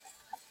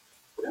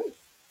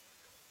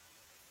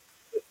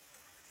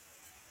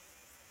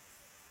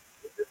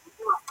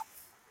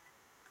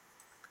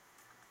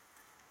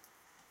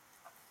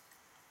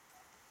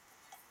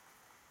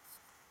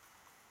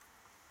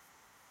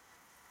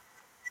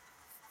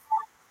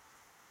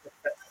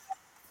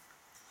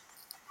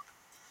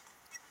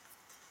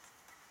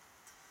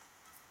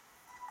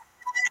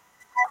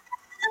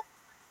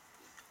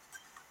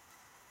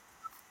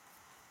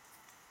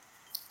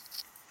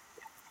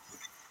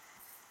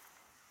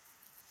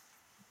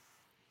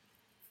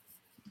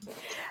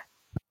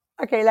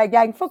OK, la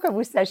gang, il faut que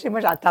vous sachiez,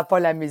 moi, j'entends pas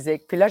la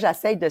musique. Puis là,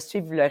 j'essaie de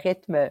suivre le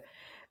rythme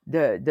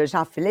de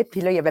Jean-Philippe.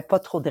 Puis là, il n'y avait pas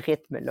trop de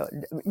rythme, là.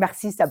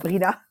 Merci,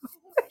 Sabrina.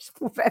 Je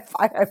pouvais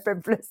faire un peu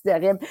plus de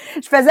rythme.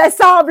 Je faisais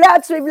semblant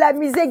de suivre la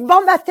musique.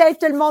 Bon matin,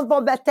 tout le monde,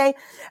 bon matin.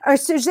 Un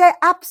sujet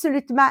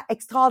absolument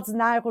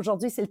extraordinaire.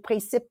 Aujourd'hui, c'est le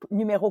principe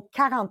numéro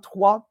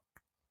 43.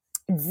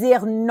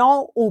 Dire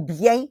non au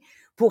bien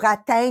pour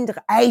atteindre.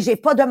 Hey, j'ai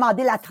pas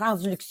demandé la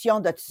traduction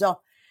de tout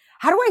ça.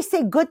 How do I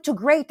say good to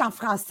great en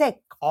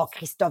français? Oh,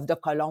 Christophe de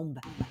Colombe.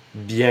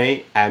 Bien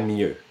à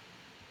mieux.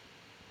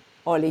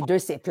 Oh, les deux,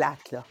 c'est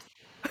plate, là.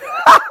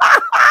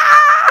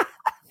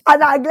 En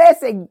anglais,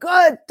 c'est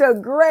good to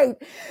great.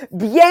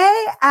 Bien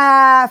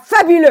à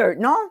fabuleux,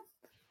 non?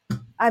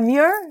 À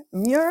mieux,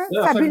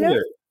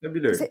 fabuleux.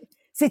 Fabuleux.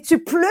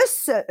 C'est-tu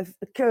plus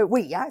que...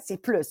 Oui, hein, c'est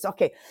plus,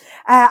 OK.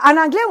 En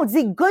anglais, on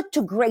dit good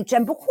to great.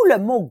 J'aime beaucoup le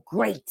mot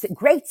great.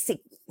 Great,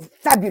 c'est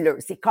fabuleux.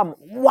 C'est comme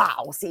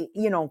wow, c'est,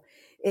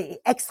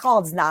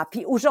 extraordinaire.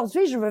 Puis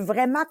aujourd'hui, je veux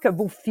vraiment que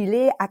vous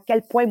filez à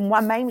quel point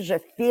moi-même je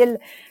file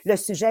le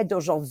sujet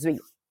d'aujourd'hui.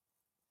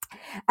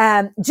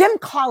 Jim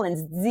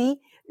Collins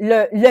dit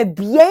le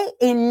bien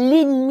est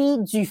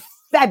l'ennemi du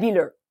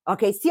fabuleux.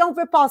 OK? Si on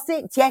veut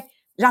passer, tiens,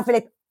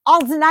 Jean-Philippe,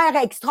 ordinaire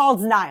à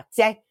extraordinaire,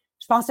 tiens,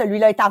 je pense que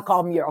celui-là est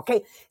encore mieux, OK?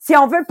 Si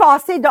on veut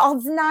passer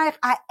d'ordinaire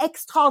à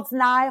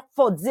extraordinaire,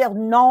 faut dire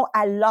non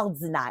à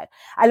l'ordinaire.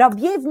 Alors,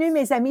 bienvenue,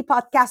 mes amis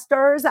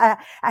podcasters,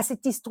 à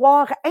cette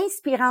histoire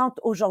inspirante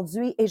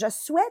aujourd'hui et je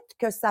souhaite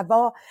que ça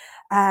va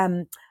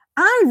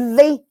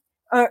enlever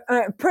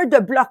un peu de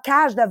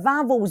blocage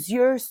devant vos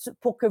yeux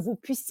pour que vous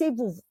puissiez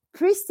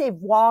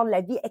voir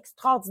la vie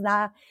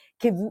extraordinaire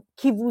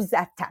qui vous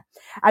attend.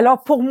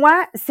 Alors pour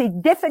moi,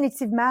 c'est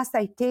définitivement, ça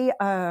a été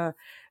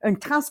une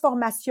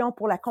transformation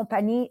pour la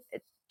compagnie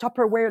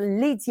Tupperware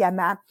Les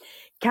Diamants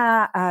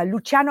quand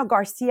Luciano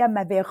Garcia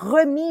m'avait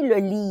remis le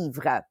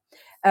livre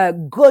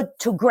Good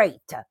to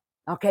Great.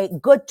 OK,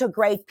 good to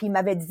great. Puis il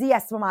m'avait dit à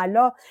ce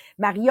moment-là,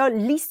 Maria,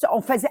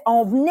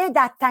 on venait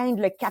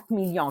d'atteindre le 4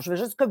 millions. Je veux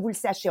juste que vous le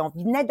sachiez. On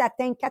venait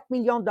d'atteindre 4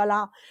 millions de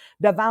dollars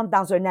de ventes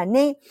dans une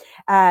année.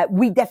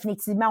 Oui,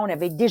 définitivement, on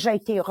avait déjà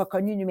été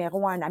reconnu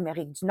numéro 1 en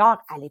Amérique du Nord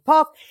à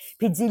l'époque.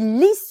 Puis il dit,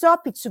 lis ça,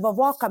 puis tu vas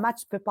voir comment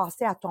tu peux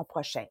passer à ton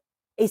prochain.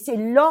 Et c'est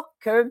là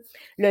que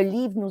le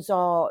livre nous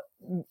a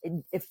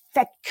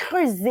fait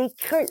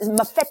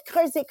m'a fait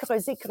creuser,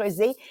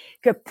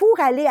 que pour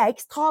aller à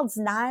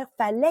extraordinaire,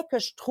 fallait que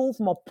je trouve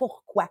mon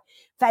pourquoi.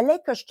 Fallait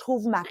que je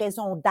trouve ma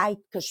raison d'être,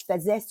 que je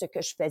faisais ce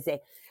que je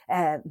faisais.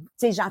 Tu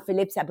sais,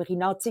 Jean-Philippe,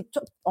 Sabrina, tu sais,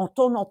 on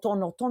tourne,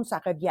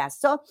 ça revient à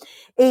ça.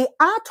 Et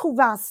en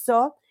trouvant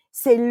ça,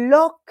 c'est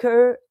là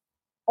que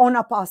on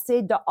a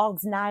passé de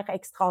ordinaire à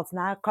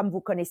extraordinaire. Comme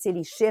vous connaissez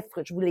les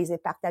chiffres, je vous les ai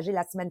partagés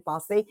la semaine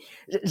passée.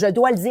 Je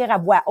dois le dire à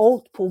voix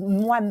haute pour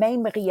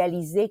moi-même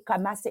réaliser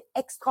comment c'est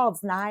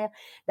extraordinaire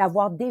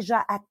d'avoir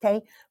déjà atteint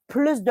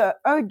plus d'un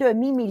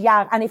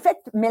demi-milliard. En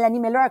effet, Mélanie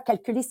Miller a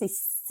calculé, c'est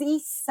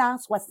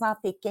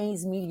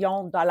 675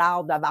 millions de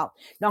dollars de vente.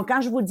 Donc,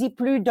 quand je vous dis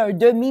plus d'un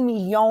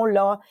demi-million,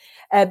 là,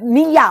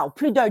 milliard,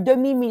 plus d'un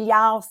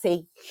demi-milliard,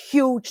 c'est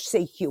huge,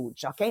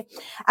 OK?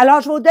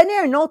 Alors, je vais vous donner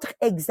un autre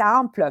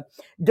exemple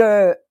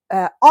de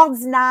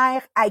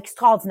ordinaire à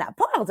extraordinaire.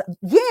 Pas ordinaire,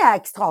 bien à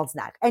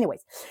extraordinaire. Anyways,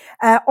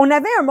 on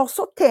avait un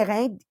morceau de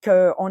terrain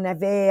qu'on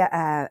avait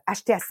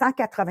acheté à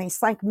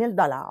 185 000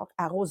 à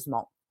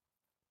Rosemont.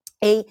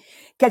 Et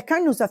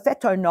quelqu'un nous a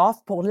fait un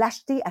offre pour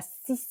l'acheter à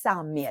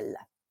 600 000.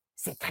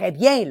 C'est très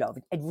bien, là.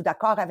 Êtes-vous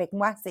d'accord avec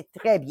moi? C'est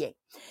très bien.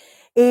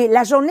 Et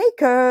la journée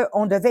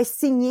qu'on devait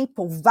signer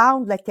pour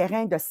vendre le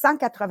terrain de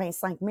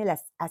 185 000 à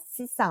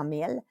 600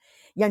 000,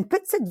 il y a une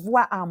petite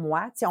voix en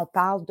moi, tu sais, on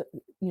parle de,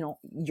 il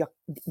y a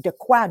de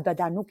quoi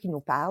dedans nous qui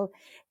nous parle.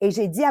 Et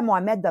j'ai dit à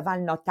Mohamed devant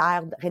le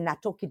notaire,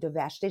 Renato qui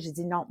devait acheter, j'ai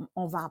dit non,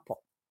 on vend pas.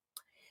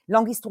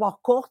 Longue histoire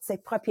courte,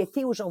 cette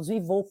propriété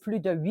aujourd'hui vaut plus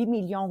de 8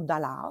 millions de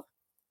dollars.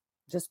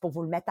 Juste pour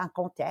vous le mettre en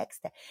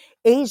contexte,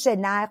 et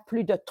génère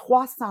plus de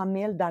 300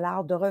 000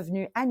 de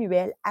revenus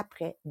annuels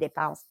après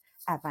dépenses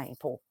avant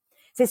impôts.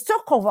 C'est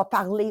sûr qu'on va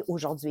parler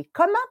aujourd'hui.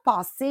 Comment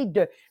passer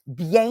de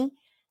bien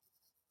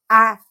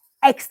à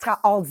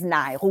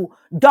extraordinaire ou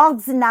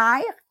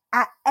d'ordinaire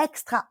à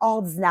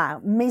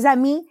extraordinaire? Mes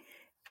amis,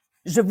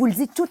 je vous le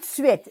dis tout de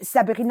suite,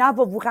 Sabrina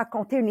va vous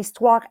raconter une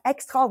histoire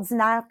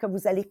extraordinaire que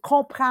vous allez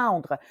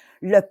comprendre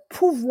le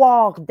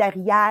pouvoir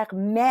derrière,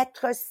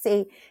 mettre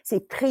ses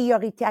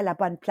priorités à la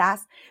bonne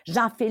place.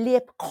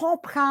 Jean-Philippe,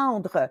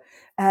 comprendre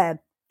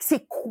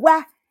c'est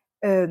quoi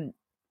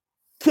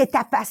qui est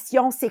ta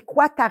passion, c'est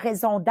quoi ta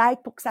raison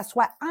d'être pour que ça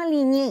soit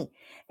aligné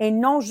et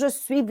non juste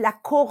suivre la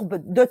courbe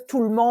de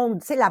tout le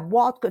monde, tu sais, la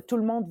boîte que tout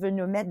le monde veut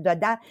nous mettre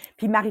dedans.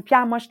 Puis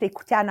Marie-Pierre, moi, je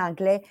t'écoutais en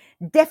anglais,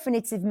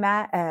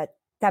 définitivement,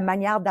 ta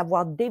manière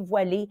d'avoir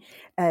dévoilé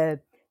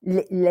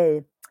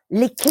les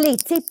clés,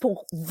 tu sais,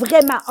 pour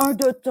vraiment 1,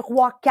 2,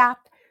 3, 4,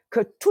 que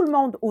tout le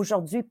monde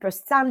aujourd'hui peut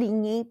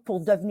s'aligner pour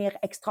devenir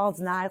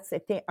extraordinaire.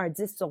 C'était un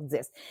 10 sur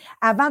 10.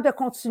 Avant de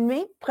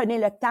continuer, prenez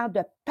le temps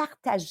de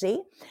partager.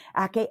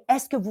 Okay?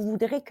 Est-ce que vous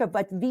voudrez que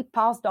votre vie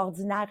passe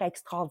d'ordinaire à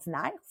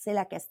extraordinaire? C'est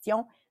la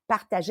question.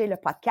 partager le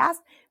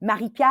podcast.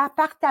 Marie-Pierre,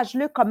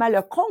 partage-le comment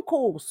le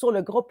concours sur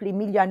le groupe Les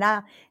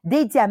Millionnaires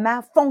des Diamants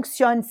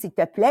fonctionne, s'il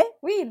te plaît.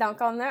 Oui, donc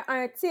on a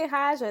un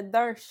tirage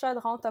d'un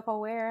chaudron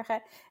Tupperware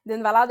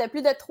d'une valeur de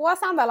plus de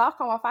 300 $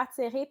 qu'on va faire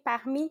tirer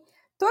parmi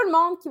tout le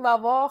monde qui va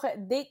avoir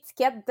des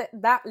étiquettes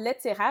dans le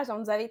tirage.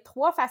 Donc, vous avez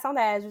 3 façons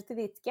d'ajouter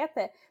des étiquettes.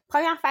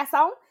 Première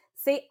façon,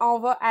 c'est on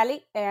va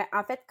aller,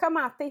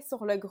 commenter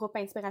sur le groupe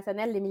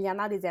inspirationnel Les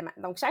Millionnaires des Diamants.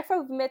 Donc, chaque fois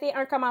que vous mettez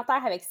un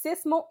commentaire avec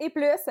 6 mots et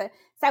plus,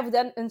 ça vous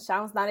donne une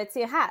chance dans le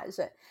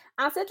tirage.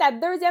 Ensuite, la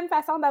deuxième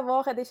façon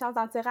d'avoir des chances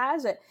dans le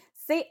tirage,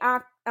 c'est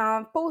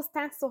en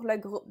postant sur le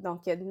groupe.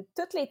 Donc,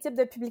 tous les types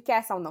de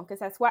publications. Donc, que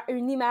ce soit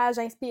une image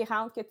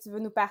inspirante que tu veux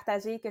nous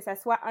partager, que ce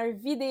soit une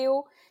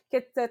vidéo que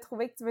tu as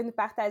trouvé que tu veux nous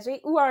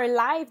partager ou un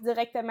live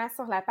directement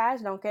sur la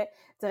page, donc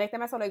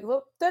directement sur le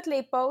groupe. Tous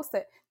les posts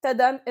te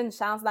donnent une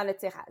chance dans le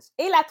tirage.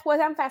 Et la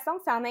troisième façon,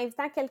 c'est en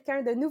invitant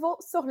quelqu'un de nouveau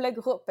sur le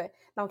groupe.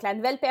 Donc, la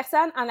nouvelle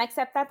personne, en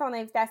acceptant ton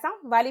invitation,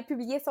 va aller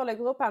publier sur le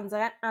groupe en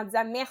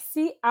disant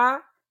merci en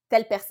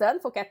telle personne,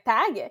 il faut qu'elle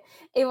tag.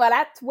 Et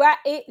voilà, toi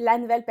et la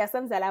nouvelle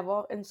personne, vous allez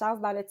avoir une chance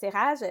dans le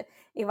tirage.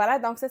 Et voilà,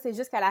 donc ça, c'est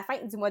jusqu'à la fin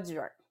du mois de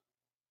juin.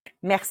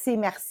 Merci,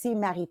 merci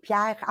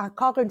Marie-Pierre.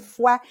 Encore une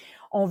fois,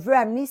 on veut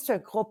amener ce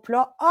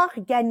groupe-là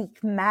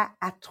organiquement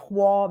à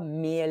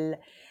 3000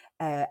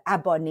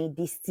 abonnés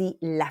d'ici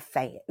la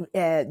fin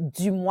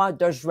du mois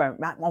de juin.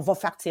 On va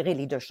faire tirer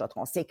les 2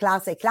 chaudrons. C'est clair,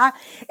 c'est clair.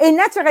 Et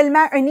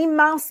naturellement, un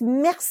immense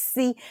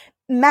merci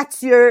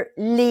Mathieu,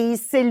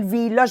 Lise,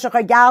 Sylvie, là, je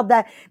regarde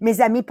mes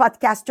amis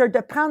podcasters de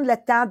prendre le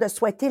temps de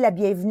souhaiter la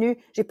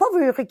bienvenue. J'ai pas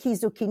vu Ricky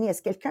Zucchini.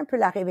 Est-ce que quelqu'un peut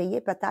la réveiller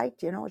peut-être?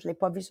 Je l'ai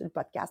pas vu sur le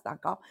podcast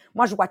encore.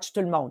 Moi, je watch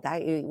tout le monde,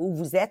 où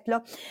vous êtes,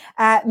 là.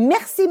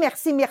 Merci,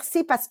 merci,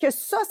 merci, parce que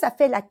ça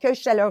fait l'accueil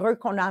chaleureux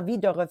qu'on a envie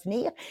de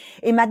revenir.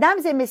 Et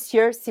mesdames et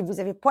messieurs, si vous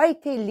n'avez pas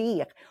été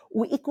lire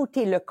ou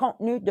écouter le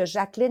contenu de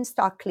Jacqueline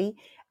Stockley,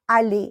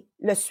 allez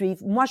le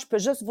suivre. Moi, je peux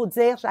juste vous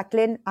dire,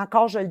 Jacqueline,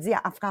 encore je le dis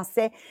en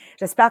français,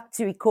 j'espère que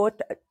tu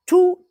écoutes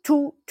tout.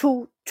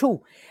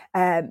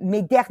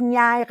 Mes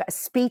dernières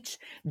speeches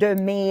de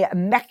mes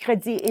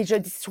mercredis et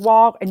jeudis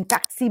soirs, une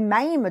partie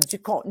même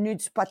du contenu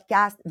du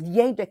podcast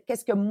vient de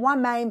qu'est-ce que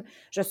moi-même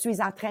je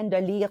suis en train de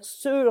lire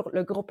sur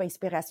le groupe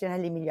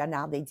inspirationnel Les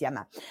Millionnaires des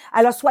Diamants.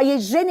 Alors, soyez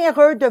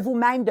généreux de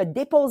vous-même de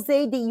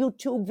déposer des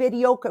YouTube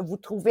vidéos que vous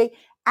trouvez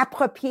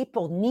appropriés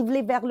pour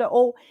niveler vers le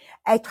haut,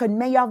 être une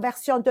meilleure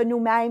version de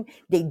nous-mêmes,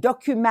 des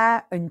documents,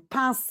 une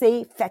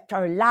pensée, faites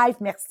un live.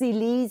 Merci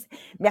Lise,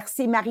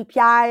 merci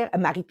Marie-Pierre.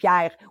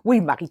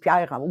 Oui,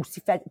 Marie-Pierre a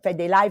aussi fait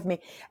des lives, mais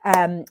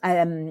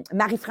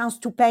Marie-France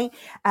Toupin.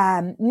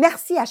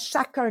 Merci à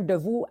chacun de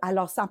vous.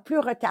 Alors, sans plus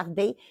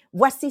retarder,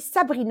 voici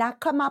Sabrina,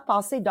 comment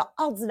passer de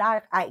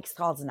ordinaire à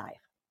extraordinaire.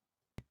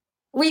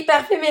 Oui,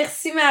 parfait,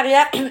 merci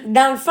Maria.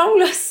 Dans le fond,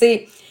 là,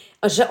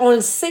 on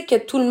le sait que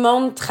tout le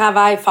monde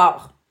travaille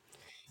fort.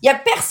 Il y a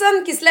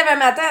personne qui se lève un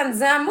matin en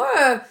disant « Moi,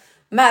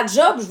 ma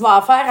job, je vais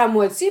en faire à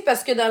moitié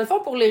parce que dans le fond,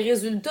 pour les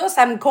résultats,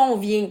 ça me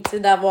convient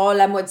d'avoir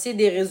la moitié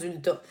des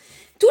résultats. »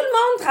 Tout le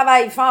monde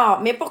travaille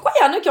fort, mais pourquoi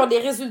il y en a qui ont des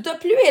résultats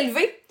plus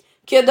élevés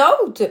que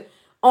d'autres?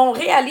 On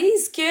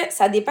réalise que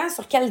ça dépend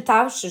sur quelle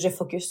tâche je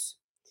focus.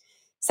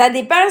 Ça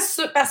dépend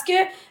parce que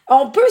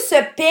on peut se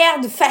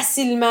perdre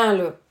facilement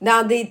là,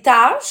 dans des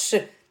tâches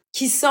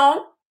qui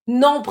sont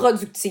non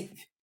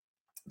productives.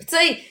 Tu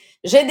sais,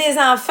 j'ai des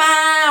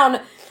enfants,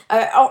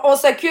 on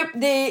s'occupe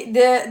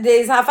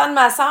des enfants de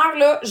ma sœur,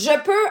 là. Je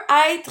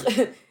peux être,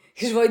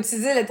 je vais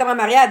utiliser le terme à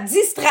Maria,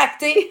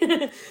 distractée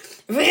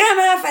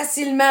vraiment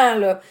facilement,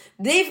 là.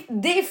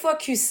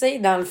 Défocusée,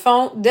 dans le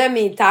fond, de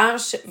mes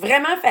tâches,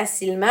 vraiment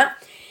facilement.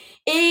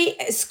 Et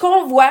ce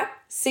qu'on voit,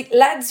 c'est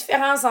la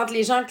différence entre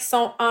les gens qui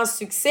sont en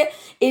succès.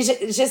 Et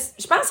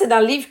je pense que c'est dans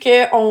le livre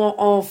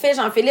qu'on fait,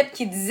 Jean-Philippe,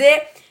 qui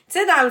disait, tu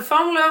sais, dans le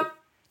fond, là,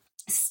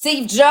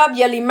 Steve Jobs,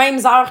 il a les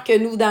mêmes heures que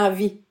nous dans la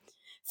vie.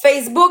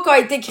 Facebook a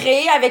été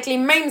créé avec les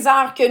mêmes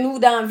heures que nous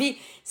dans la vie.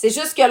 C'est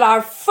juste que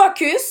leur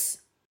focus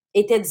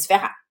était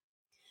différent.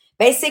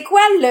 Ben, c'est quoi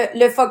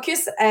le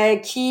focus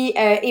qui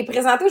est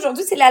présenté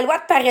aujourd'hui? C'est la loi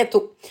de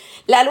Pareto.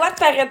 La loi de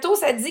Pareto,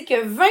 ça dit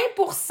que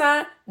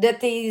 20% de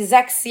tes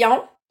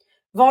actions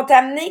vont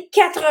t'amener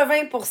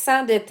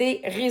 80% de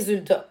tes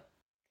résultats.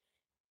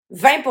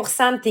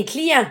 20% de tes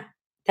clients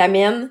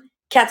t'amènent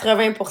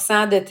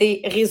 80% de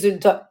tes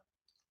résultats.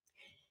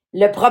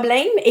 Le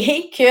problème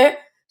est que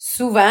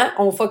souvent,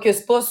 on ne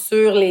focus pas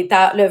sur le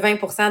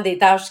 20% des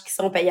tâches qui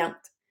sont payantes.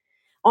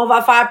 On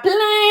va faire plein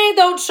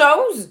d'autres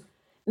choses,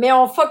 mais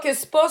on ne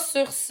focus pas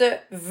sur ce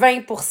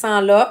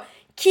 20%-là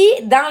qui,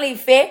 dans les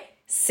faits,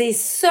 c'est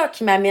ça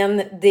qui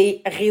m'amène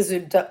des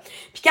résultats.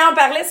 Puis quand on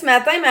parlait ce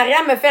matin,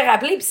 Maria me fait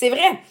rappeler, puis c'est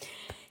vrai,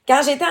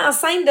 quand j'étais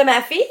enceinte de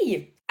ma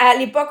fille, à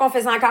l'époque, on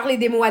faisait encore les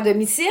démos à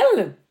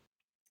domicile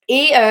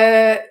et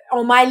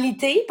on m'a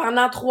alitée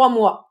pendant 3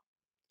 mois.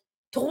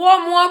 3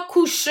 mois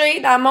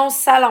couchée dans mon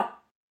salon.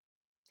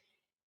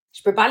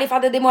 Je peux pas aller faire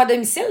de démos à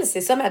domicile,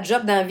 c'est ça ma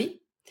job dans la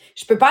vie.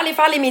 Je peux pas aller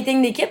faire les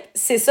meetings d'équipe,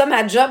 c'est ça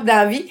ma job dans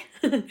la vie.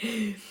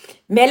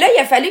 Mais là, il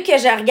a fallu que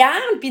je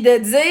regarde puis de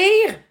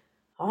dire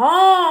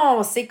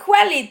Oh, c'est quoi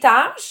les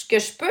tâches que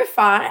je peux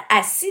faire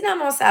assis dans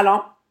mon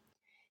salon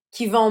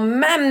qui vont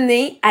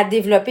m'amener à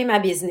développer ma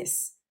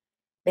business?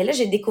 Ben là,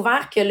 j'ai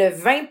découvert que le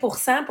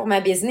 20% pour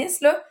ma business,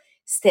 là,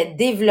 c'était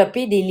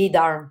développer des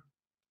leaders.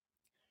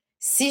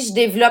 Si je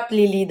développe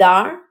les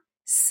leaders,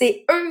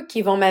 c'est eux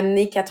qui vont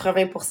m'amener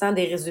 80%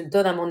 des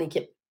résultats dans mon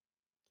équipe.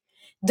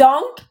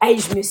 Donc,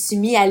 je me suis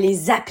mis à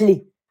les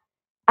appeler,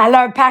 à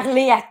leur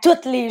parler à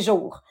tous les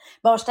jours.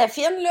 Bon, je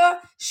t'affirme, là,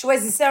 je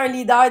choisissais un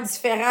leader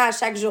différent à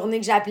chaque journée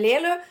que j'appelais,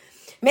 là.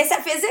 Mais ça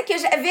faisait que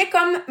j'avais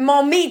comme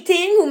mon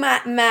meeting ou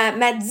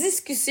ma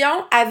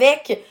discussion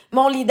avec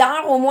mon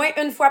leader au moins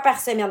une fois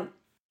par semaine.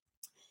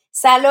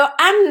 Ça l'a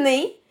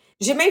amené.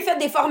 J'ai même fait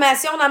des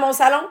formations dans mon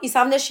salon. Ils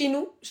s'en venaient chez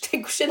nous.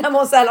 J'étais couchée dans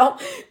mon salon.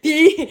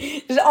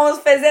 Puis, on se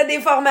faisait des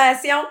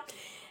formations.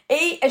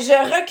 Et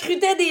je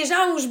recrutais des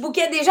gens ou je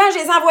bookais des gens,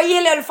 je les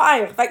envoyais le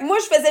faire. Fait que moi,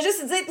 je faisais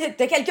juste dire,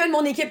 t'as quelqu'un de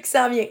mon équipe qui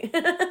s'en vient.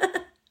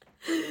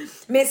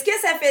 Mais ce que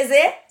ça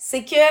faisait,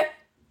 c'est que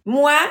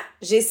moi,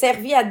 j'ai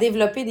servi à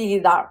développer des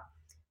leaders.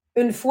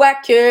 Une fois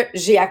que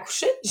j'ai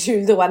accouché, j'ai eu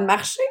le droit de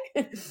marcher.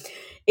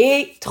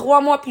 Et 3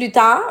 mois plus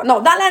tard,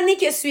 non, dans l'année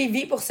qui a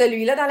suivi, pour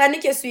celui-là, dans l'année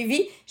qui a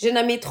suivi, j'ai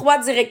nommé 3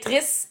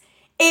 directrices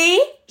et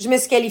je me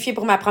suis qualifiée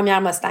pour ma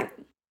première Mustang.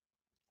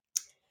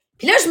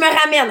 Puis là, je me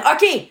ramène.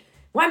 OK,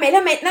 ouais, mais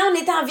là, maintenant, on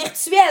est en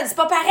virtuel. C'est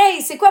pas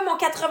pareil. C'est quoi mon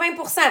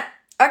 80%?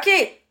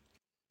 OK.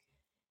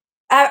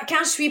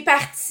 Quand je suis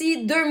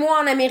partie 2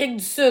 mois en Amérique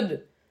du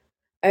Sud,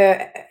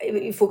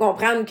 il faut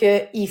comprendre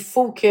qu'il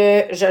faut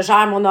que je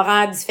gère mon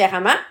horaire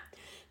différemment.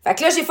 Fait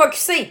que là, j'ai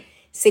focusé.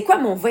 C'est quoi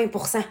mon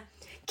 20%?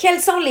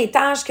 Quelles sont les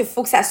tâches qu'il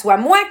faut que ça soit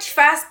moi qui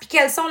fasse, puis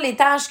quelles sont les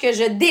tâches que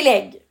je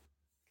délègue?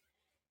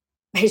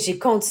 Ben, j'ai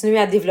continué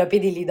à développer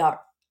des leaders.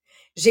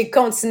 J'ai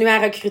continué à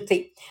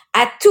recruter.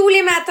 À tous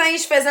les matins,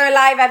 je faisais un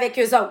live avec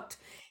eux autres.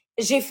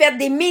 J'ai fait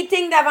des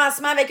meetings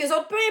d'avancement avec eux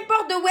autres, peu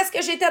importe de où est-ce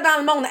que j'étais dans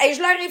le monde. Et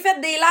je leur ai fait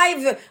des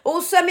lives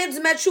au sommet du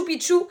Machu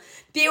Picchu,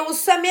 puis au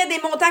sommet des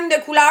montagnes de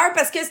couleurs,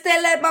 parce que c'était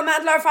le moment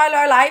de leur faire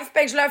leur live,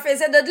 puis que je leur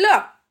faisais de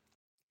là.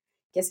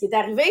 Qu'est-ce qui est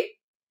arrivé?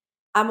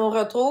 À mon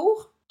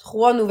retour,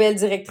 3 nouvelles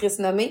directrices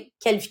nommées,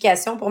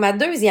 qualification pour ma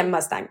 2e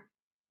Mustang.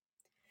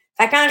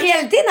 Fait qu'en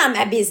réalité, dans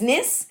ma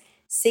business,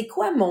 c'est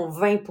quoi mon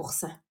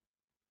 20%?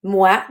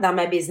 Moi, dans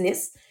ma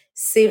business,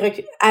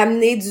 c'est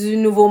amener du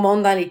nouveau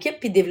monde dans l'équipe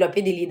puis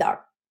développer des leaders.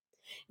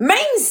 Même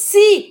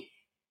si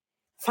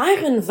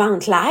faire une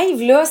vente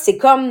live, là, c'est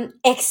comme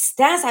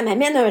excitant, ça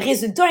m'amène un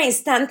résultat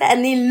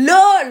instantané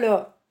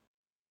là.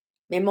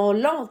 Mais mon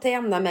long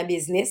terme dans ma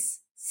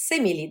business, c'est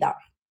mes leaders.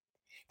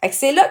 Fait que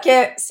c'est là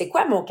que, c'est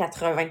quoi mon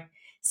 80?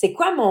 C'est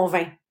quoi mon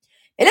 20?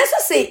 Et là,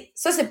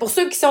 ça, c'est pour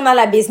ceux qui sont dans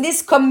la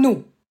business comme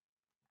nous.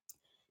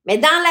 Mais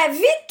dans la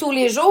vie de tous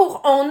les jours,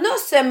 on a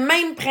ce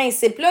même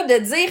principe-là de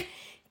dire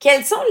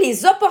quelles sont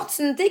les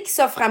opportunités qui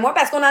s'offrent à moi,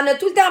 parce qu'on en a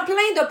tout le temps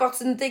plein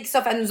d'opportunités qui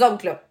s'offrent à nous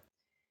autres, là.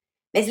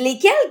 Mais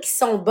lesquelles qui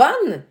sont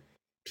bonnes,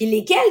 puis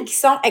lesquelles qui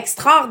sont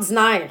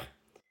extraordinaires?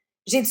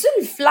 J'ai-tu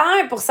le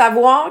flair pour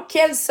savoir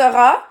quelle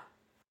sera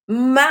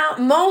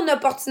mon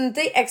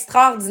opportunité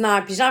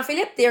extraordinaire? Puis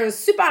Jean-Philippe, t'es un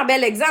super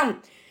bel exemple,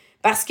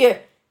 parce que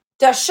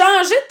t'as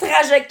changé de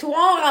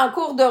trajectoire en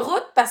cours de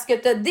route parce que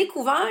t'as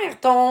découvert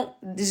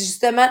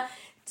justement,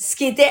 ce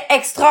qui était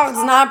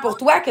extraordinaire pour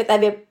toi, que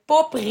t'avais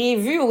pas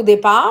prévu au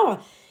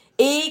départ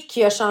et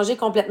qui a changé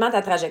complètement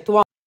ta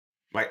trajectoire.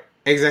 Oui,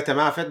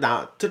 exactement. En fait,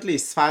 dans toutes les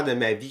sphères de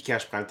ma vie, quand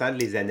je prends le temps de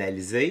les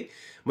analyser,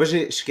 moi,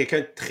 je suis quelqu'un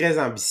de très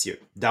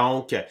ambitieux.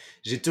 Donc,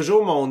 j'ai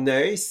toujours mon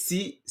œil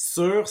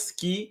sur ce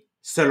qui,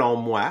 selon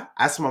moi,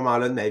 à ce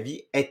moment-là de ma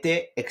vie,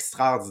 était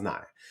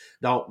extraordinaire.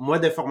 Donc, moi,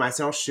 de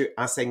formation, je suis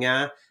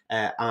enseignant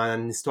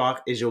en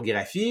histoire et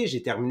géographie.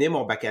 J'ai terminé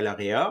mon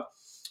baccalauréat,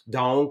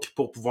 donc,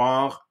 pour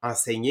pouvoir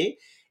enseigner.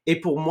 Et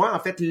pour moi, en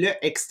fait, le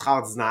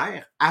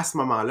extraordinaire, à ce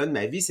moment-là de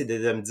ma vie, c'est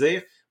de me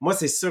dire, moi,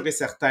 c'est sûr et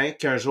certain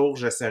qu'un jour,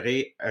 je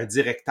serai un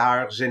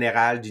directeur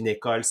général d'une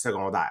école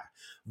secondaire.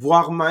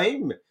 Voire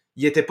même,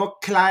 il n'était pas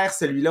clair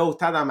celui-là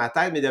autant dans ma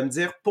tête, mais de me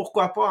dire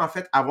pourquoi pas en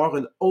fait avoir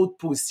une haute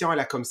position à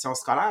la commission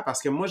scolaire,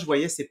 parce que moi, je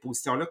voyais ces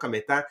positions-là comme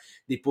étant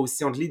des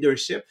positions de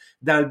leadership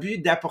dans le but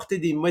d'apporter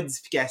des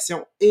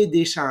modifications et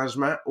des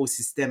changements au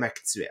système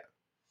actuel.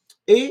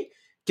 Et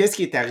qu'est-ce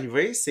qui est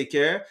arrivé? C'est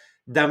que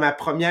dans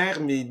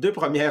mes 2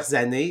 premières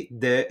années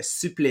de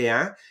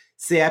suppléant,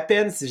 c'est à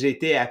peine si j'ai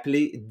été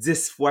appelé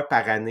 10 fois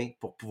par année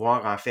pour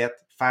pouvoir, en fait,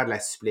 faire de la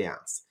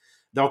suppléance.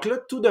 Donc là,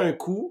 tout d'un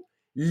coup,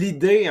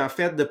 l'idée, en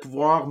fait, de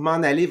pouvoir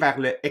m'en aller vers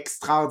le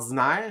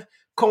extraordinaire,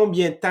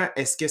 combien de temps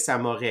est-ce que ça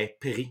m'aurait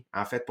pris,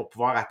 en fait, pour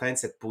pouvoir atteindre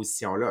cette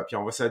position-là? Puis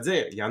on va se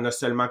dire, il y en a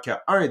seulement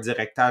qu'un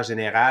directeur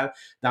général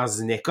dans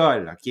une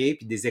école, OK?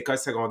 Puis des écoles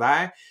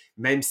secondaires,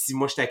 même si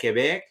moi, je suis à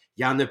Québec,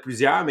 il y en a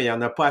plusieurs, mais il n'y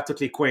en a pas à tous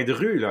les coins de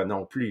rue, là,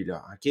 non plus,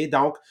 là, OK?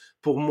 Donc,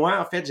 pour moi,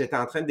 en fait, j'étais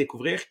en train de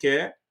découvrir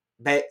que,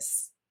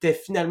 c'était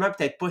finalement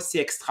peut-être pas si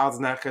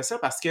extraordinaire que ça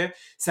parce que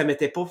ça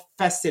m'était pas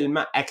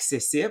facilement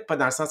accessible, pas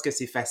dans le sens que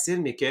c'est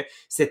facile, mais que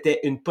c'était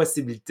une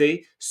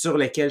possibilité sur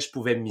laquelle je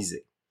pouvais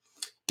miser.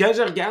 Quand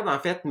je regarde, en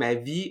fait, ma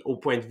vie au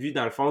point de vue,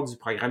 dans le fond, du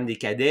programme des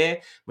cadets,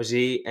 moi,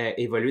 j'ai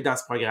évolué dans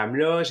ce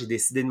programme-là, j'ai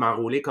décidé de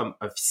m'enrôler comme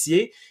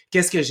officier.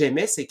 Qu'est-ce que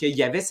j'aimais, c'est qu'il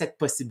y avait cette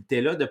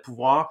possibilité-là de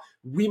pouvoir,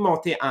 oui,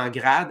 monter en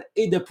grade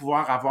et de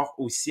pouvoir avoir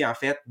aussi, en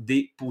fait,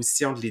 des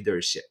positions de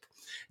leadership.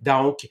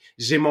 Donc,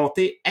 j'ai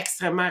monté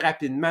extrêmement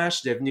rapidement. Je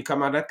suis devenu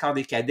commandant de corps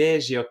des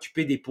cadets. J'ai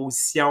occupé des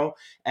positions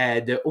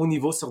de haut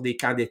niveau sur des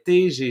camps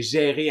d'été. J'ai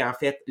géré, en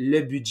fait, le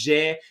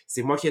budget.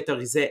 C'est moi qui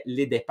autorisais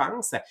les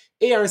dépenses.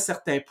 Et à un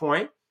certain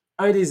point,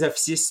 un des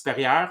officiers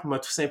supérieurs m'a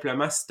tout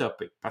simplement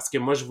stoppé parce que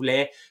moi, je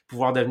voulais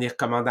pouvoir devenir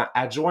commandant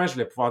adjoint. Je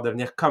voulais pouvoir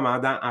devenir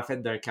commandant, en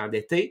fait, d'un camp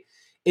d'été.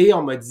 Et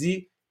on m'a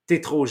dit,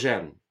 t'es trop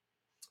jeune.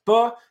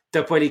 Pas,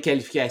 t'as pas les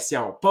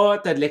qualifications, pas,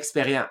 t'as de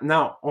l'expérience.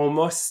 Non, on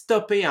m'a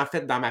stoppé, en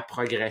fait, dans ma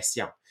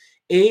progression.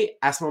 Et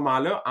à ce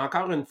moment-là,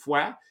 encore une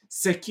fois,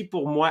 ce qui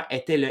pour moi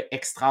était le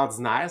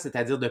extraordinaire,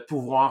 c'est-à-dire de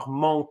pouvoir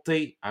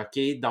monter, OK,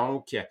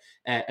 donc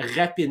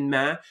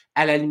rapidement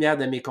à la lumière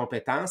de mes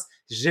compétences,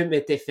 je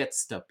m'étais fait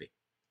stopper.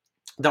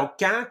 Donc,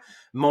 quand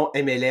mon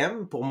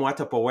MLM, pour moi,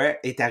 Tupperware,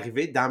 est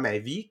arrivé dans ma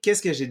vie,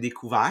 qu'est-ce que j'ai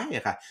découvert?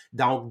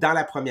 Donc, dans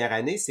la première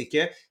année, c'est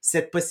que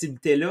cette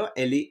possibilité-là,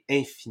 elle est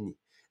infinie.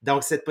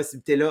 Donc, cette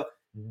possibilité-là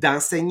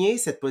d'enseigner,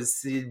 cette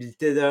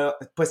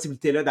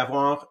possibilité-là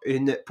d'avoir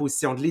une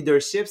position de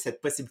leadership,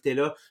 cette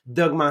possibilité-là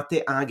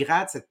d'augmenter en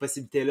grade, cette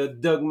possibilité-là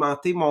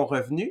d'augmenter mon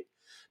revenu.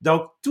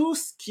 Donc, tout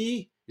ce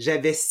qui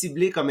j'avais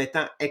ciblé comme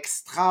étant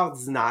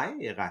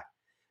extraordinaire,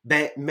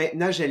 ben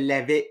maintenant, je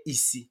l'avais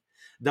ici.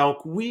 Donc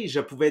oui, je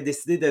pouvais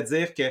décider de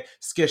dire que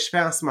ce que je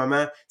fais en ce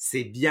moment,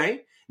 c'est bien,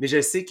 mais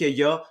je sais qu'il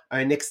y a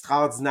un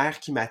extraordinaire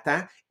qui m'attend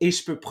et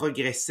je peux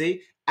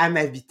progresser à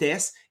ma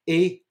vitesse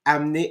et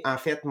amener en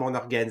fait mon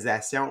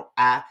organisation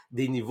à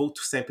des niveaux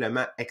tout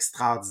simplement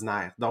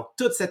extraordinaires. Donc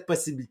toute cette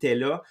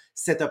possibilité-là,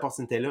 cette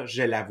opportunité-là,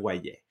 je la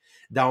voyais.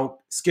 Donc,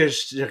 ce que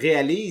je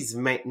réalise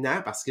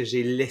maintenant, parce que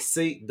j'ai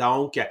laissé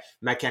donc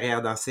ma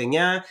carrière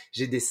d'enseignant,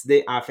 j'ai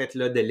décidé en fait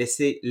là de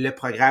laisser le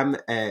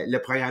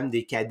programme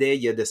des cadets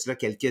il y a de cela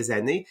quelques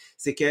années,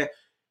 c'est que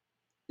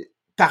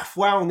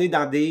parfois on est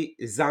dans des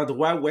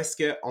endroits où est-ce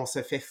qu'on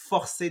se fait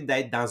forcer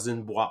d'être dans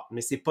une boîte,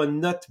 mais c'est pas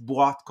notre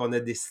boîte qu'on a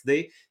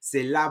décidé,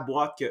 c'est la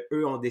boîte que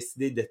eux ont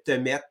décidé de te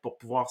mettre pour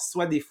pouvoir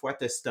soit des fois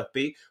te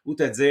stopper ou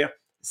te dire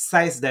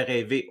cesse de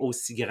rêver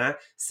aussi grand,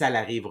 ça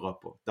n'arrivera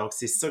pas. Donc,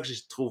 c'est ça que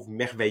je trouve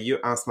merveilleux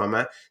en ce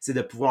moment, c'est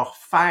de pouvoir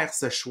faire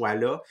ce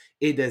choix-là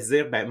et de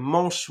dire, ben,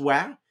 mon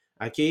choix,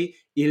 OK,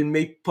 il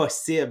m'est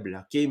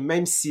possible, OK,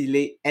 même s'il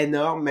est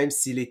énorme, même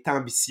s'il est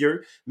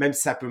ambitieux, même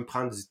si ça peut me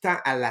prendre du temps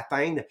à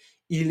l'atteindre,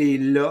 il est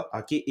là,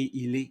 OK, et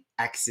il est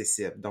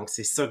accessible. Donc,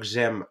 c'est ça que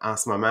j'aime en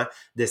ce moment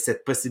de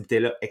cette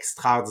possibilité-là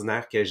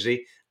extraordinaire que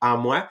j'ai en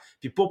moi,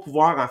 puis pour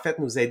pouvoir en fait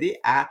nous aider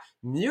à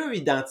mieux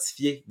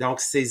identifier donc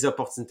ces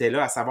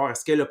opportunités-là, à savoir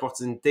est-ce que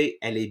l'opportunité,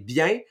 elle est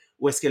bien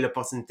ou est-ce que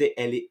l'opportunité,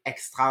 elle est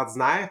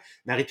extraordinaire.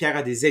 Marie-Pierre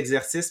a des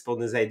exercices pour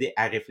nous aider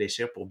à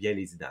réfléchir pour bien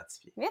les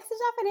identifier. Merci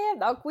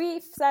Jean-Philippe. Donc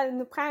oui, ça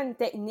nous prend une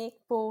technique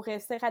pour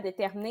réussir à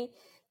déterminer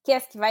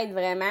qu'est-ce qui va être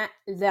vraiment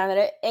dans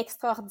le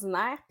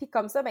extraordinaire. Puis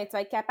comme ça, ben, tu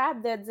vas être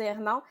capable de dire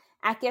non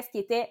à qu'est-ce qui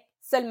était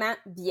seulement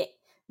bien.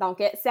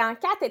 Donc, c'est en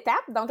 4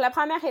 étapes. Donc, la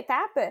première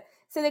étape,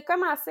 c'est de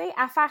commencer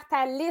à faire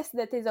ta liste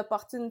de tes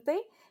opportunités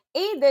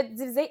et de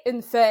diviser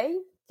une feuille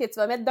que tu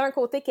vas mettre d'un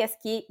côté qu'est-ce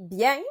qui est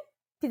bien,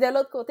 puis de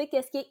l'autre côté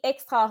qu'est-ce qui est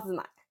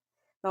extraordinaire.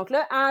 Donc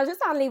là,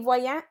 juste en les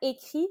voyant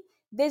écrits,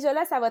 déjà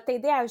là, ça va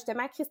t'aider à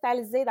justement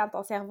cristalliser dans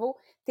ton cerveau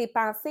tes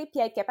pensées puis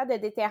être capable de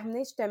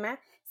déterminer justement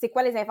c'est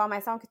quoi les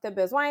informations que tu as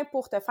besoin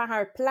pour te faire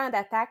un plan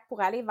d'attaque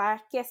pour aller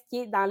vers qu'est-ce qui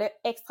est dans le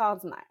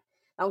extraordinaire.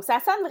 Donc, ça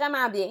sonne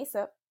vraiment bien,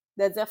 ça,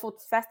 de dire faut que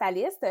tu fasses ta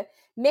liste,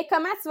 mais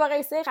comment tu vas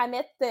réussir à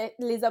mettre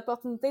les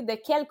opportunités de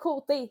quel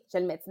côté? Je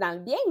le mets dans le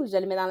bien ou je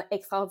le mets dans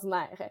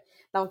l'extraordinaire?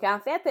 Donc, en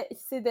fait,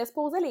 c'est de se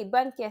poser les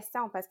bonnes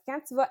questions parce que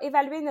quand tu vas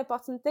évaluer une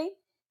opportunité,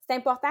 c'est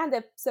important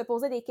de se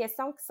poser des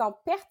questions qui sont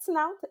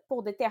pertinentes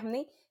pour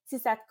déterminer si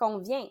ça te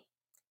convient.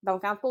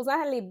 Donc, en te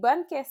posant les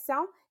bonnes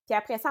questions, puis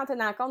après ça, en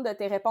tenant compte de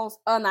tes réponses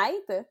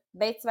honnêtes,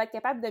 ben, tu vas être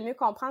capable de mieux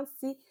comprendre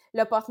si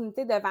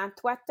l'opportunité devant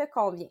toi te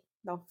convient.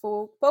 Donc, il ne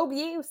faut pas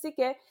oublier aussi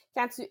que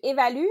quand tu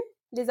évalues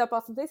les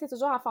opportunités, c'est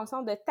toujours en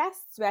fonction de ta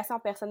situation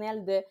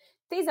personnelle, de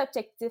tes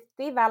objectifs,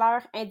 tes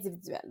valeurs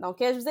individuelles. Donc,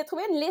 je vous ai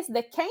trouvé une liste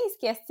de 15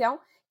 questions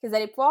que vous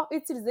allez pouvoir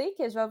utiliser,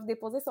 que je vais vous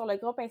déposer sur le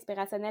groupe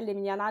inspirationnel des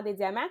millionnaires des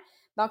diamants.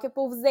 Donc,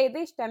 pour vous aider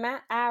justement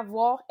à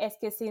voir est-ce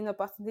que c'est une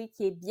opportunité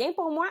qui est bien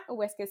pour moi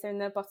ou est-ce que c'est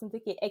une opportunité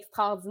qui est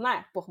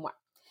extraordinaire pour moi.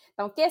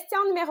 Donc,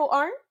 question numéro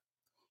 1,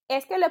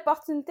 est-ce que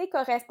l'opportunité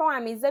correspond à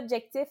mes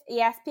objectifs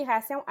et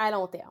aspirations à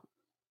long terme?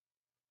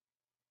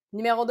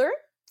 Numéro 2,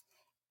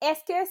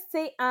 est-ce que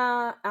c'est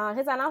en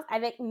résonance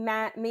avec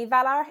mes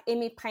valeurs et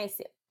mes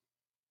principes?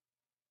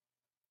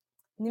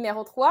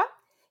 Numéro 3,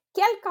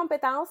 quelles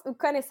compétences ou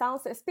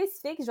connaissances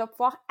spécifiques je vais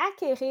pouvoir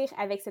acquérir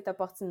avec cette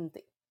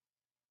opportunité?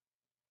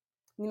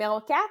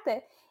 Numéro 4,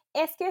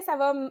 est-ce que ça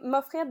va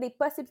m'offrir des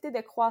possibilités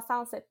de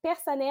croissance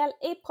personnelle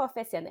et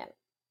professionnelle?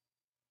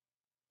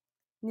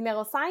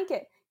 Numéro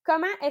 5,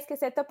 comment est-ce que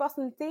cette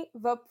opportunité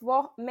va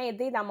pouvoir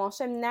m'aider dans mon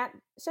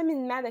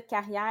cheminement de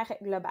carrière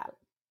global?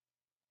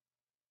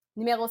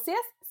 Numéro 6,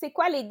 c'est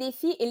quoi les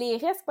défis et les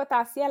risques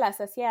potentiels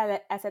associés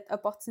à cette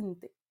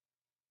opportunité?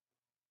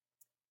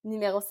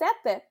 Numéro 7,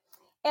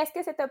 est-ce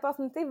que cette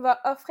opportunité va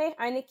offrir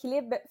un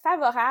équilibre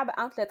favorable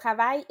entre le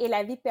travail et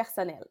la vie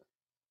personnelle?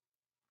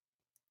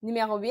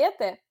 Numéro 8,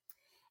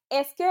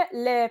 est-ce que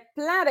le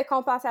plan de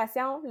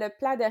compensation, le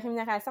plan de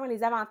rémunération et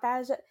les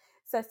avantages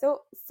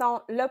sociaux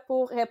sont là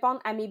pour répondre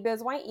à mes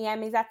besoins et à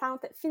mes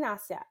attentes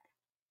financières?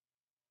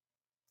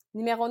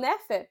 Numéro 9,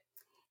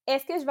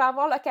 est-ce que je vais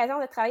avoir l'occasion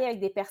de travailler avec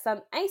des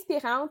personnes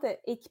inspirantes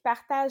et qui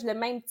partagent le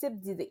même type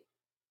d'idées?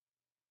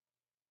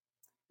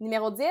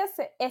 Numéro 10,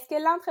 est-ce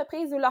que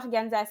l'entreprise ou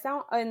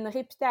l'organisation a une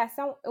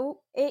réputation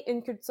et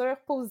une culture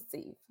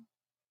positive?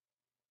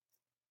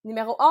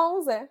 Numéro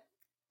 11,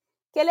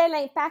 quel est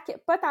l'impact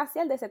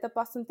potentiel de cette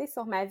opportunité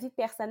sur ma vie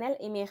personnelle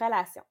et mes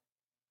relations?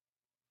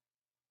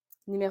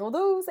 Numéro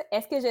 12,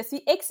 est-ce que je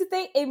suis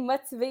excitée et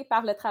motivée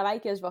par le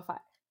travail que je vais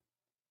faire?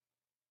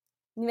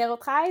 Numéro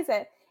 13,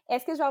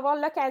 est-ce que je vais avoir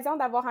l'occasion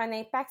d'avoir un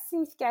impact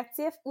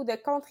significatif ou de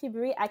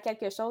contribuer à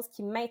quelque chose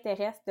qui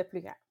m'intéresse de plus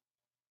grand?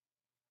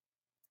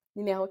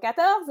 Numéro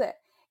 14,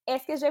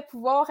 est-ce que je vais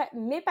pouvoir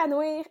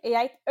m'épanouir et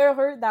être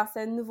heureux dans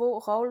ce nouveau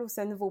rôle ou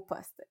ce nouveau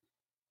poste?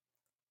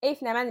 Et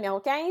finalement, numéro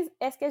 15,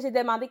 est-ce que j'ai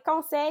demandé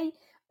conseil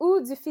ou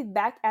du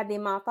feedback à des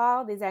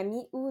mentors, des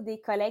amis ou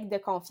des collègues de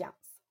confiance?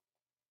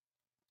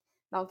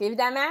 Donc,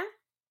 évidemment,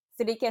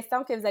 c'est des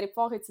questions que vous allez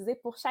pouvoir utiliser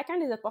pour chacun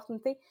des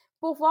opportunités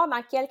pour voir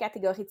dans quelle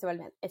catégorie tu vas le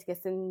mettre. Est-ce que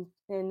c'est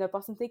une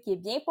opportunité qui est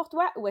bien pour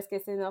toi ou est-ce que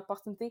c'est une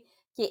opportunité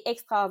qui est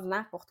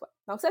extraordinaire pour toi?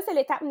 Donc, ça, c'est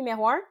l'étape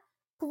numéro 1,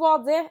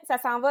 pouvoir dire ça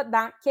s'en va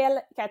dans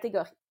quelle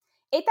catégorie.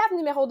 Étape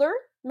numéro 2,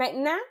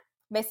 maintenant,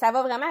 bien, ça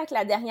va vraiment avec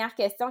la dernière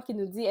question qui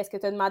nous dit est-ce que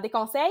tu as demandé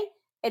conseil?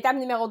 Étape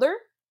numéro 2,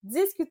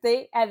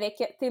 discuter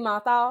avec tes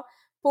mentors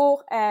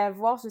pour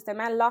voir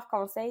justement leurs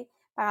conseils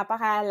par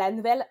rapport à la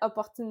nouvelle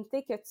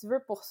opportunité que tu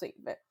veux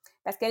poursuivre.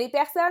 Parce que les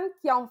personnes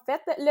qui ont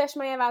fait le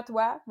chemin avant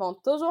toi vont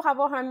toujours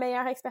avoir une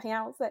meilleure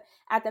expérience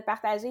à te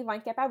partager, vont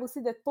être capables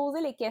aussi de te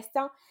poser les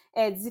questions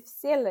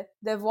difficiles,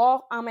 de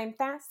voir en même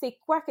temps c'est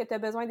quoi que tu as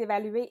besoin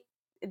d'évaluer,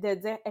 de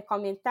dire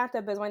combien de temps tu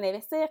as besoin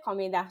d'investir,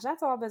 combien d'argent tu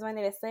vas avoir besoin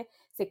d'investir,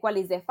 c'est quoi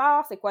les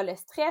efforts, c'est quoi le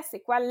stress,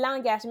 c'est quoi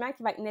l'engagement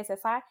qui va être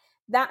nécessaire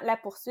dans la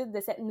poursuite de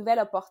cette nouvelle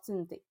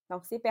opportunité.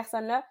 Donc, ces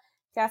personnes-là,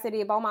 quand c'est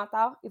des bons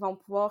mentors, ils vont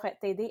pouvoir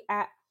t'aider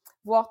à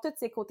voir tous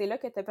ces côtés-là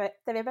que tu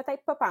n'avais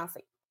peut-être pas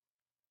pensé.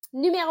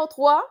 Numéro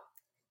 3,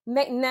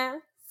 maintenant,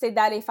 c'est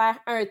d'aller faire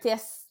un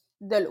test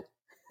de l'eau.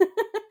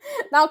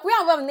 Donc oui,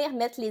 on va venir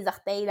mettre les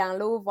orteils dans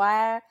l'eau,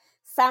 voir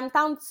ça me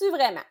tente-tu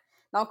vraiment?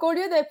 Donc, au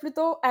lieu de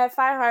plutôt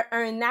faire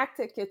un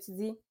acte que tu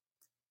dis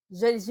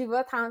j'y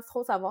vais sans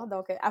trop savoir,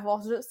 donc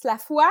avoir juste la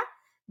foi,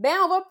 ben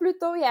on va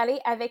plutôt y aller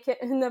avec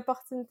une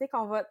opportunité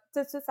qu'on va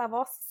tout de suite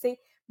savoir si c'est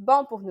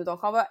bon pour nous. Donc,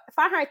 on va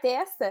faire un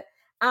test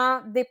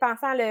en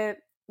dépensant le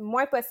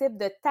moins possible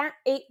de temps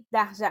et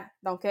d'argent.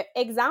 Donc,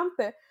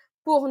 exemple,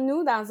 pour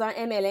nous, dans un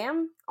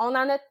MLM, on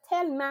en a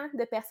tellement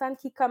de personnes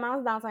qui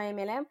commencent dans un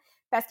MLM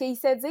parce qu'ils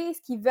se disent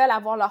qu'ils veulent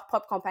avoir leur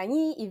propre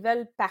compagnie, ils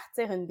veulent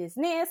partir une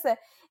business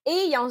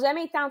et ils n'ont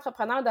jamais été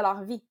entrepreneurs de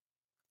leur vie.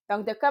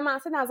 Donc, de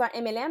commencer dans un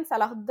MLM, ça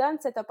leur donne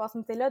cette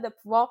opportunité-là de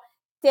pouvoir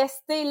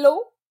tester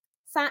l'eau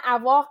sans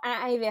avoir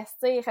à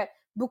investir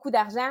beaucoup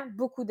d'argent,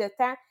 beaucoup de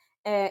temps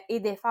et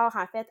d'efforts,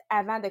 en fait,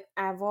 avant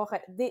d'avoir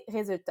des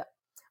résultats.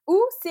 Ou,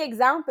 si,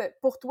 exemple,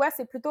 pour toi,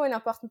 c'est plutôt une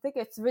opportunité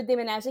que tu veux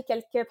déménager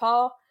quelque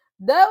part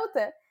d'autre,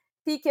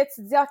 puis que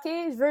tu dis, OK,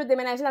 je veux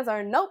déménager dans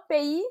un autre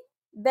pays,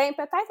 ben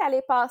peut-être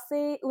aller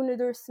passer 1 ou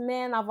 2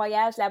 semaines en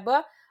voyage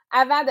là-bas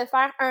avant de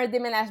faire un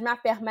déménagement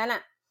permanent.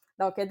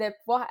 Donc, de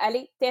pouvoir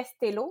aller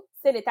tester l'eau,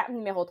 c'est l'étape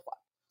numéro 3.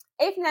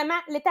 Et finalement,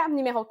 l'étape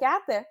numéro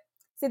 4,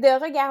 c'est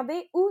de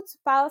regarder où tu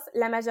passes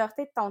la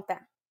majorité de ton temps.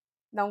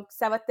 Donc,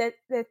 ça va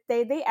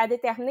t'aider à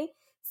déterminer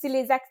si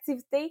les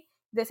activités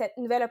de cette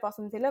nouvelle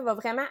opportunité-là vont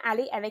vraiment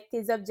aller avec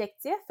tes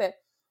objectifs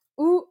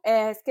ou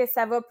est-ce que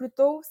ça va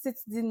plutôt, si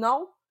tu dis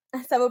non,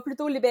 ça va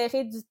plutôt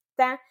libérer du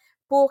temps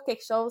pour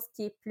quelque chose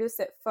qui est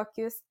plus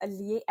focus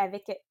lié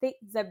avec tes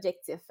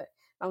objectifs.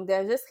 Donc,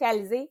 de juste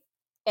réaliser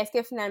est-ce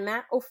que finalement,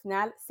 au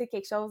final, c'est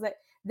quelque chose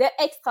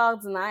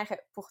d'extraordinaire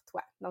pour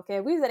toi. Donc,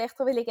 oui, vous allez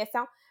retrouver les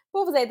questions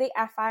pour vous aider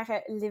à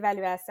faire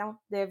l'évaluation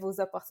de vos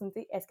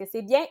opportunités. Est-ce que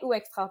c'est bien ou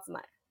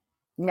extraordinaire?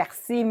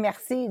 Merci,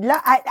 merci. Là,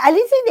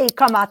 allez-y des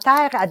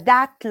commentaires à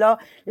date, là,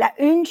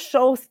 une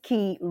chose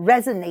qui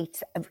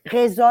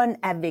résonne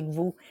avec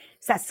vous,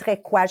 ça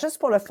serait quoi? Juste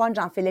pour le fun,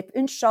 Jean-Philippe,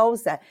 une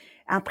chose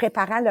en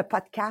préparant le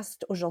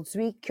podcast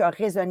aujourd'hui qui a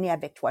résonné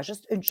avec toi.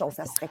 Juste une chose,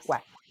 ça serait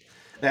quoi?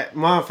 Ben,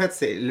 moi, en fait,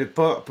 c'est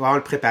pas en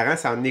le préparant,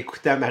 c'est en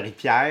écoutant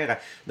Marie-Pierre.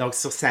 Donc,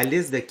 sur sa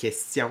liste de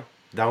questions.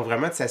 Donc,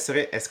 vraiment, de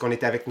s'assurer, est-ce qu'on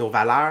est avec nos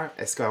valeurs?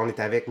 Est-ce qu'on est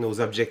avec nos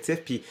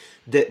objectifs? Puis,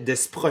 de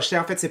se projeter.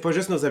 En fait, c'est pas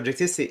juste nos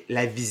objectifs, c'est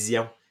la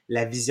vision.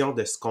 La vision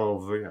de ce qu'on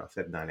veut, en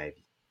fait, dans la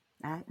vie.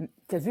 Hein?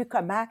 Tu as vu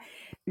comment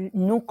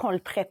nous, qu'on le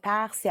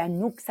prépare, c'est à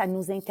nous que ça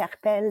nous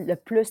interpelle le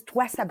plus.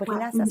 Toi,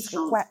 Sabrina, ça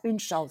serait quoi une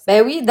chose?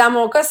 Ben oui, dans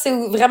mon cas,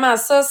 c'est vraiment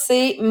ça.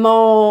 C'est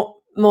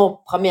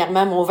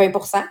premièrement, mon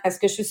 20%. Est-ce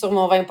que je suis sur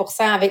mon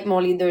 20% avec mon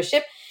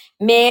leadership?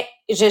 Mais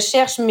je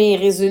cherche mes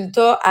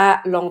résultats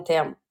à long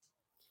terme.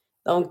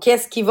 Donc,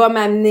 qu'est-ce qui va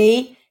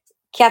m'amener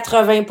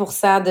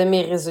 80% de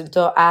mes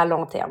résultats à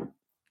long terme?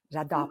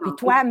 J'adore. Puis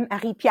toi,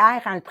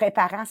 Marie-Pierre, en le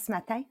préparant ce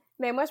matin?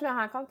 Mais moi, je me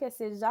rends compte que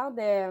c'est le genre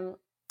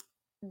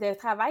de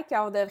travail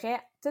qu'on devrait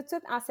tout de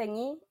suite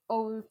enseigner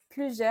aux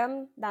plus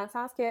jeunes, dans le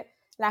sens que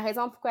la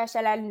raison pourquoi je suis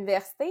allée à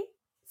l'université,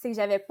 c'est que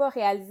j'avais pas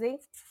réalisé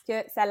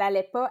que ça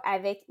n'allait pas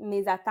avec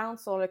mes attentes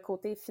sur le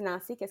côté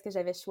financier, qu'est-ce que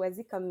j'avais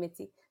choisi comme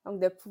métier. Donc,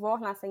 de pouvoir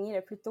l'enseigner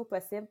le plus tôt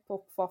possible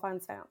pour pouvoir faire une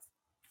différence.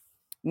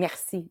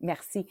 Merci,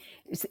 merci.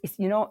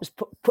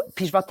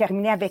 Puis je vais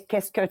terminer avec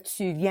ce que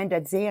tu viens de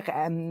dire,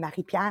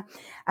 Marie-Pierre.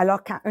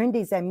 Alors, quand un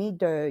des amis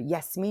de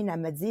Yasmine, elle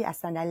m'a dit, elle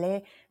s'en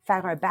allait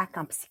faire un bac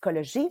en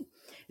psychologie,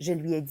 je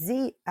lui ai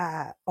dit,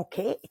 OK,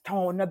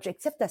 ton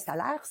objectif de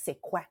salaire, c'est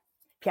quoi?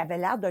 Puis elle avait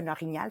l'air d'un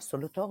orignal sur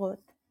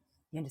l'autoroute.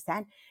 You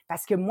understand?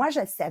 Parce que moi,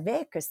 je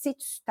savais que si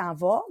tu t'en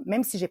vas,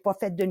 même si j'ai pas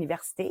fait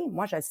d'université,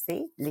 moi, je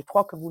sais, les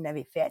 3 que vous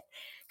n'avez faites,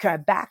 qu'un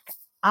bac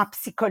en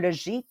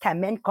psychologie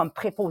t'amène comme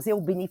préposé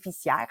aux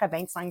bénéficiaires à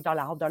 25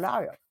 $ de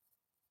l'heure.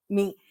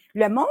 Mais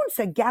le monde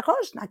se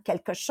garoche dans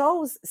quelque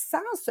chose sans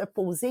se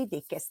poser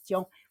des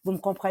questions. Vous me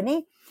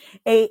comprenez?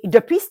 Et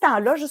depuis ce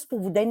temps-là, juste pour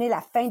vous donner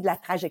la fin de la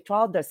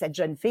trajectoire de cette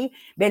jeune fille,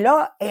 ben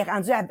là, elle est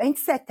rendue à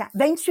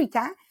 28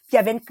 ans, puis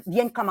elle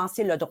vient de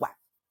commencer le droit.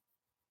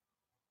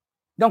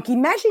 Donc,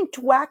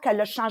 imagine-toi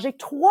qu'elle a changé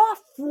 3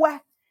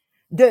 fois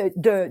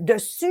de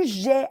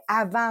sujet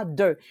avant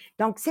d'eux.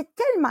 Donc, c'est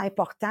tellement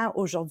important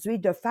aujourd'hui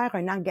de faire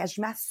un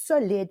engagement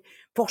solide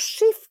pour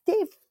shifter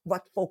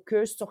votre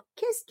focus sur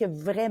qu'est-ce qui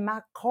vraiment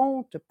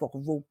compte pour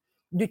vous.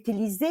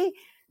 D'utiliser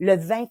le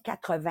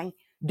 20-80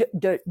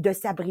 de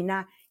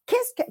Sabrina.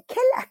 Quelle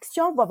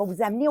action va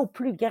vous amener au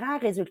plus grand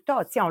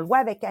résultat? Tu sais, on le voit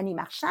avec Annie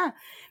Marchand,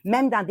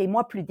 même dans des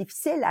mois plus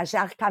difficiles, elle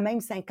gère quand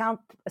même 50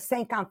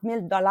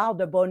 000 $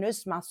 de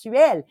bonus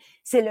mensuels.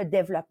 C'est le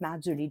développement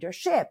du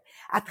leadership.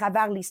 À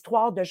travers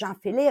l'histoire de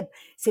Jean-Philippe,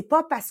 c'est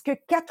pas parce que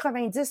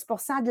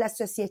 90% de la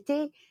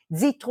société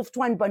dit «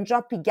 trouve-toi une bonne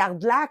job puis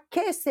garde-la »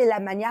 que c'est la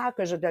manière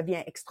que je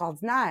deviens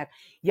extraordinaire.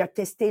 Il a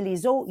testé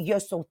les eaux, il a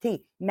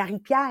sauté.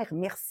 Marie-Pierre,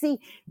 merci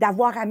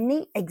d'avoir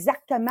amené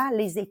exactement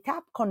les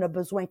étapes qu'on a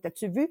besoin.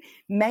 T'as-tu vu?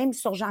 Même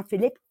sur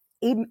Jean-Philippe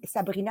et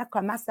Sabrina,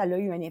 comment ça a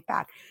eu un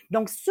impact.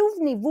 Donc,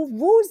 souvenez-vous,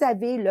 vous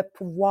avez le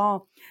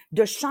pouvoir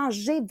de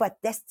changer votre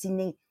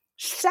destinée.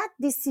 Chaque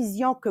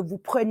décision que vous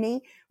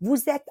prenez,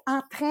 vous êtes en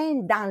train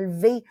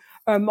d'enlever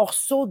un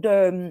morceau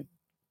de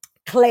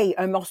clay,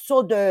 un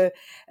morceau de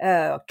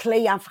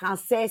clay en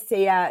français,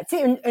 c'est tu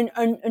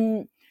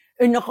sais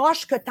une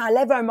roche que tu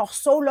enlèves un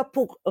morceau là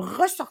pour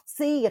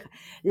ressortir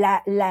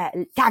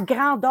ta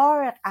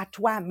grandeur à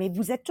toi, mais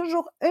vous êtes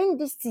toujours une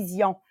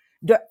décision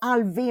de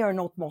enlever un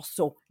autre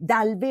morceau,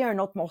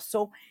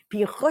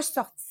 puis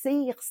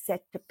ressortir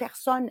cette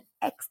personne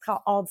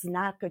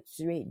extraordinaire que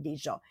tu es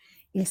déjà.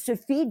 Il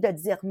suffit de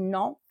dire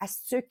non à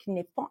ce qui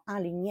n'est pas en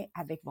ligne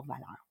avec vos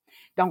valeurs.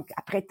 Donc,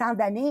 après tant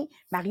d'années,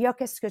 Maria,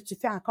 qu'est-ce que tu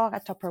fais encore à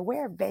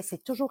Tupperware? Ben,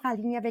 c'est toujours en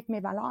ligne avec mes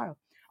valeurs.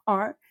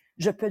 1,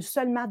 je peux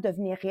seulement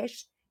devenir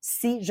riche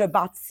si je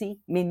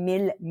bâtis mes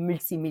 1000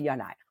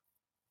 multimillionnaires.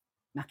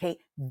 OK?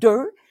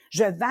 2,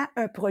 je vends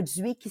un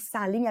produit qui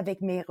s'enligne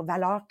avec mes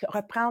valeurs,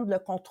 reprendre le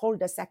contrôle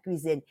de sa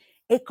cuisine.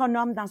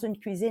 Économe dans une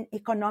cuisine,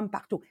 économe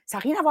partout. Ça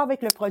n'a rien à voir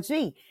avec le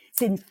produit.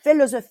 C'est une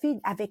philosophie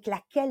avec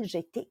laquelle j'ai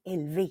été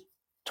élevée.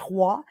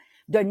 3,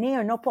 donner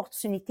une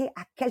opportunité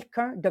à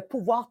quelqu'un de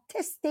pouvoir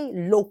tester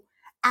l'eau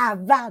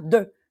avant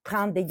de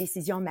prendre des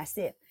décisions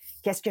massives.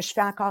 Qu'est-ce que je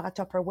fais encore à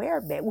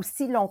Tupperware? Ben,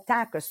 aussi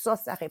longtemps que ça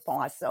répond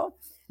à ça,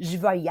 je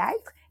vais y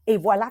être. Et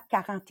voilà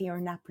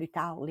 41 ans plus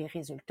tard, les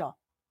résultats.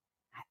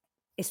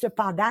 Et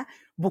cependant,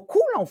 beaucoup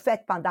l'ont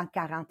fait pendant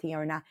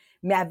 41 ans,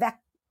 mais avec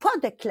pas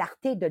de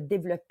clarté de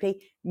développer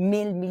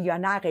 1000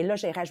 millionnaires. Et là,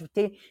 j'ai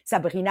rajouté,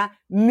 Sabrina,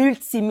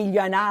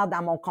 multimillionnaire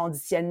dans mon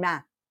conditionnement.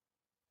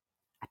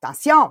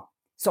 Attention!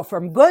 So,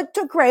 from good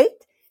to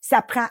great,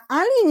 ça prend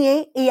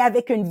enligné et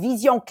avec une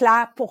vision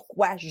claire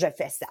pourquoi je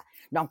fais ça.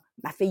 Donc,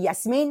 ma fille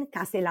Yasmine,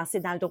 quand s'est lancée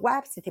dans le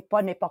droit, c'était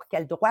pas n'importe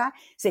quel droit,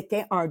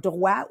 c'était un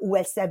droit où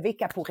elle savait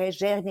qu'elle pourrait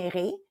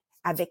générer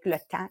avec le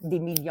temps des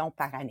millions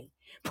par année.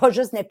 Pas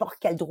juste n'importe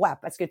quel droit,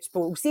 parce que tu peux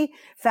aussi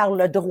faire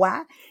le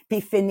droit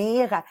puis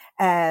finir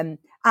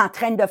en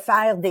train de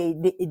faire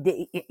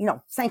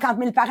 50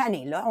 000 par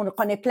année. Là, on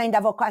connaît plein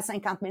d'avocats à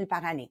 50 000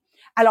 par année.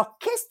 Alors,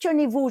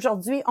 questionnez-vous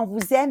aujourd'hui. On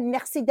vous aime.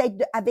 Merci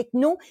d'être avec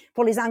nous.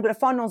 Pour les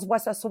anglophones, on se voit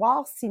ce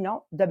soir.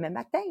 Sinon, demain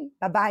matin.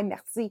 Bye bye.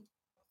 Merci.